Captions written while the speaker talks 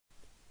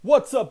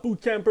What's up,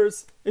 boot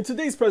campers? In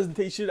today's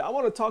presentation, I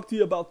want to talk to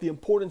you about the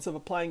importance of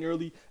applying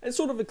early and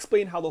sort of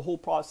explain how the whole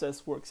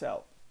process works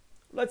out.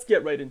 Let's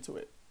get right into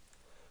it.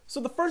 So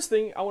the first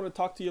thing I want to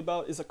talk to you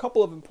about is a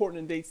couple of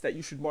important dates that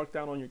you should mark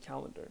down on your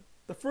calendar.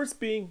 The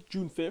first being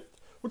June 5th,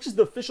 which is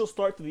the official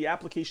start to the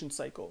application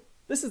cycle.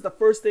 This is the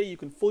first day you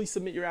can fully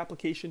submit your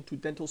application to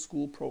dental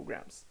school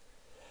programs.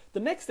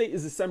 The next date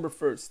is December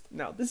 1st.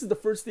 Now, this is the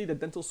first day that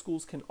dental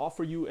schools can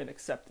offer you an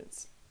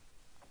acceptance.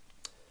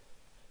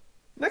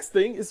 Next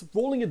thing is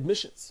rolling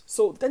admissions.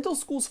 So dental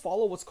schools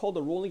follow what's called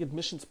the rolling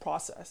admissions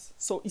process.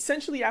 So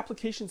essentially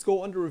applications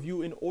go under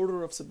review in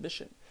order of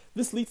submission.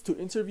 This leads to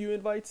interview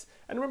invites,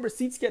 and remember,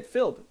 seats get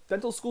filled.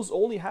 Dental schools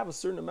only have a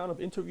certain amount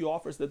of interview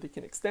offers that they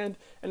can extend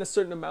and a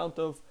certain amount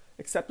of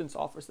acceptance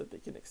offers that they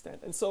can extend.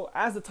 And so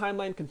as the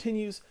timeline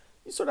continues,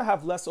 you sort of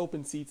have less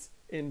open seats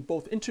in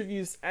both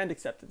interviews and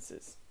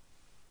acceptances.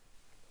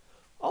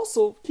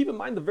 Also, keep in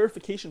mind the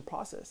verification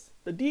process.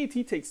 The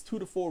DAT takes 2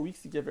 to 4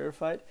 weeks to get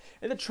verified,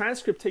 and the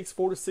transcript takes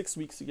 4 to 6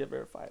 weeks to get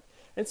verified.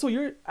 And so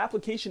your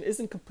application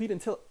isn't complete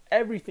until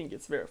everything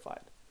gets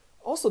verified.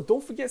 Also,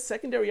 don't forget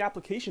secondary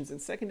applications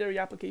and secondary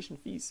application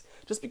fees.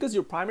 Just because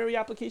your primary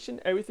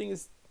application, everything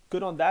is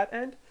good on that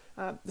end,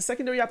 the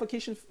secondary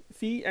application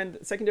fee and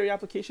secondary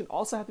application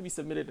also have to be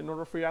submitted in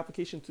order for your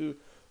application to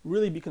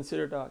really be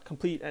considered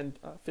complete and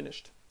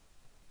finished.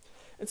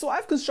 And so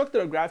I've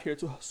constructed a graph here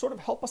to sort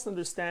of help us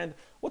understand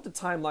what the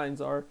timelines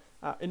are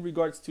in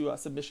regards to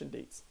submission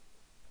dates.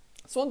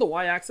 So on the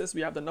y-axis,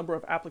 we have the number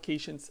of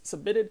applications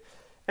submitted,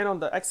 and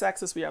on the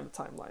x-axis, we have the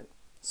timeline.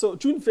 So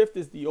June 5th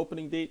is the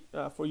opening date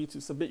for you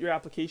to submit your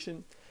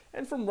application,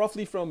 and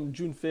roughly from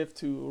June 5th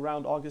to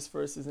around August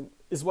 1st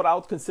is what I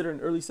would consider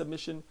an early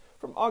submission.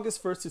 From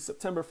August 1st to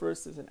September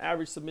 1st is an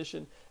average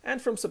submission, and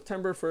from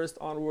September 1st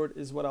onward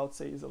is what I would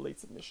say is a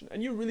late submission.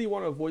 And you really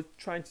want to avoid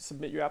trying to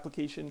submit your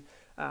application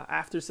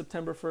after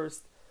September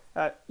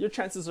 1st. Your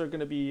chances are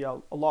going to be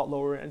a lot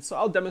lower, and so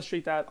I'll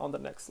demonstrate that on the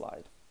next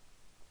slide.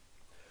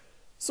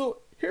 So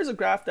here's a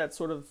graph that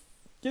sort of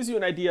gives you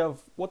an idea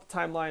of what the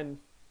timeline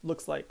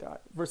looks like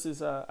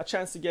versus a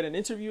chance to get an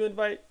interview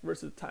invite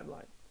versus the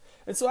timeline.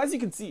 And so as you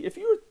can see, if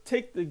you were to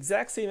take the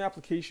exact same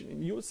application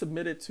and you would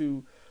submit it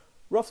to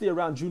roughly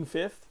around June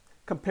 5th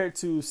compared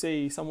to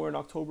say somewhere in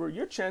October,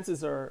 your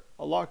chances are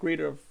a lot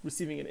greater of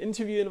receiving an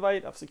interview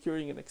invite, of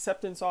securing an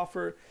acceptance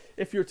offer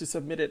if you're to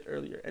submit it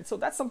earlier. And so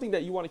that's something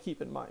that you want to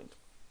keep in mind.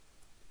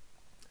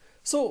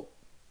 So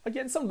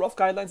again, some rough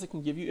guidelines I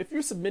can give you. If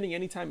you're submitting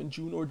anytime in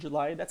June or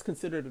July, that's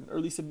considered an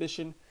early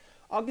submission.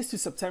 August to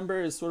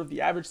September is sort of the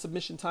average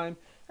submission time.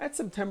 At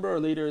September or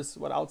later is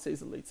what I would say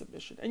is a late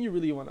submission, and you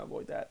really want to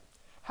avoid that.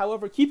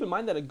 However, keep in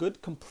mind that a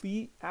good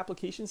complete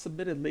application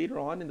submitted later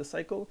on in the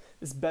cycle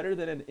is better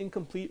than an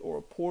incomplete or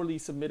a poorly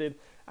submitted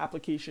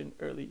application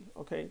early,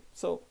 okay?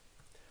 So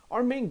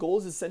our main goal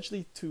is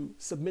essentially to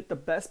submit the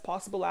best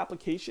possible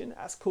application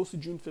as close to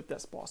June 5th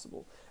as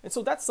possible. And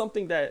so that's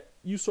something that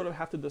you sort of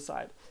have to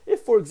decide.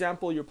 If, for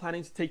example, you're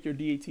planning to take your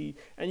DAT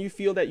and you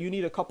feel that you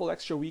need a couple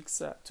extra weeks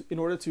in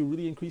order to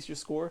really increase your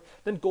score,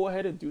 then go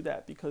ahead and do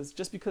that, because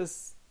just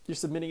because you're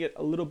submitting it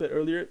a little bit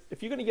earlier,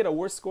 if you're going to get a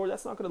worse score,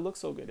 that's not going to look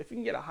so good. If you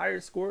can get a higher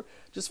score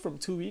just from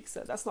 2 weeks,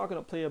 that's not going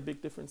to play a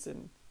big difference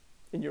in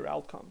your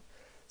outcome.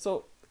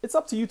 So it's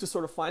up to you to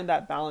sort of find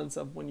that balance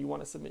of when you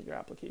want to submit your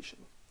application.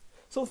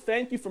 So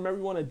thank you from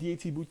everyone at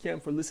DAT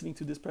Bootcamp for listening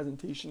to this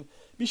presentation.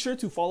 Be sure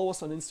to follow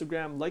us on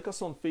Instagram, like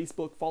us on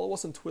Facebook, follow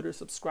us on Twitter,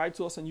 subscribe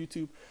to us on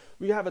YouTube.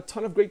 We have a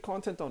ton of great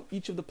content on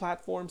each of the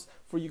platforms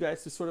for you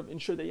guys to sort of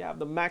ensure that you have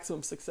the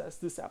maximum success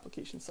this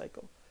application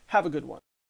cycle. Have a good one.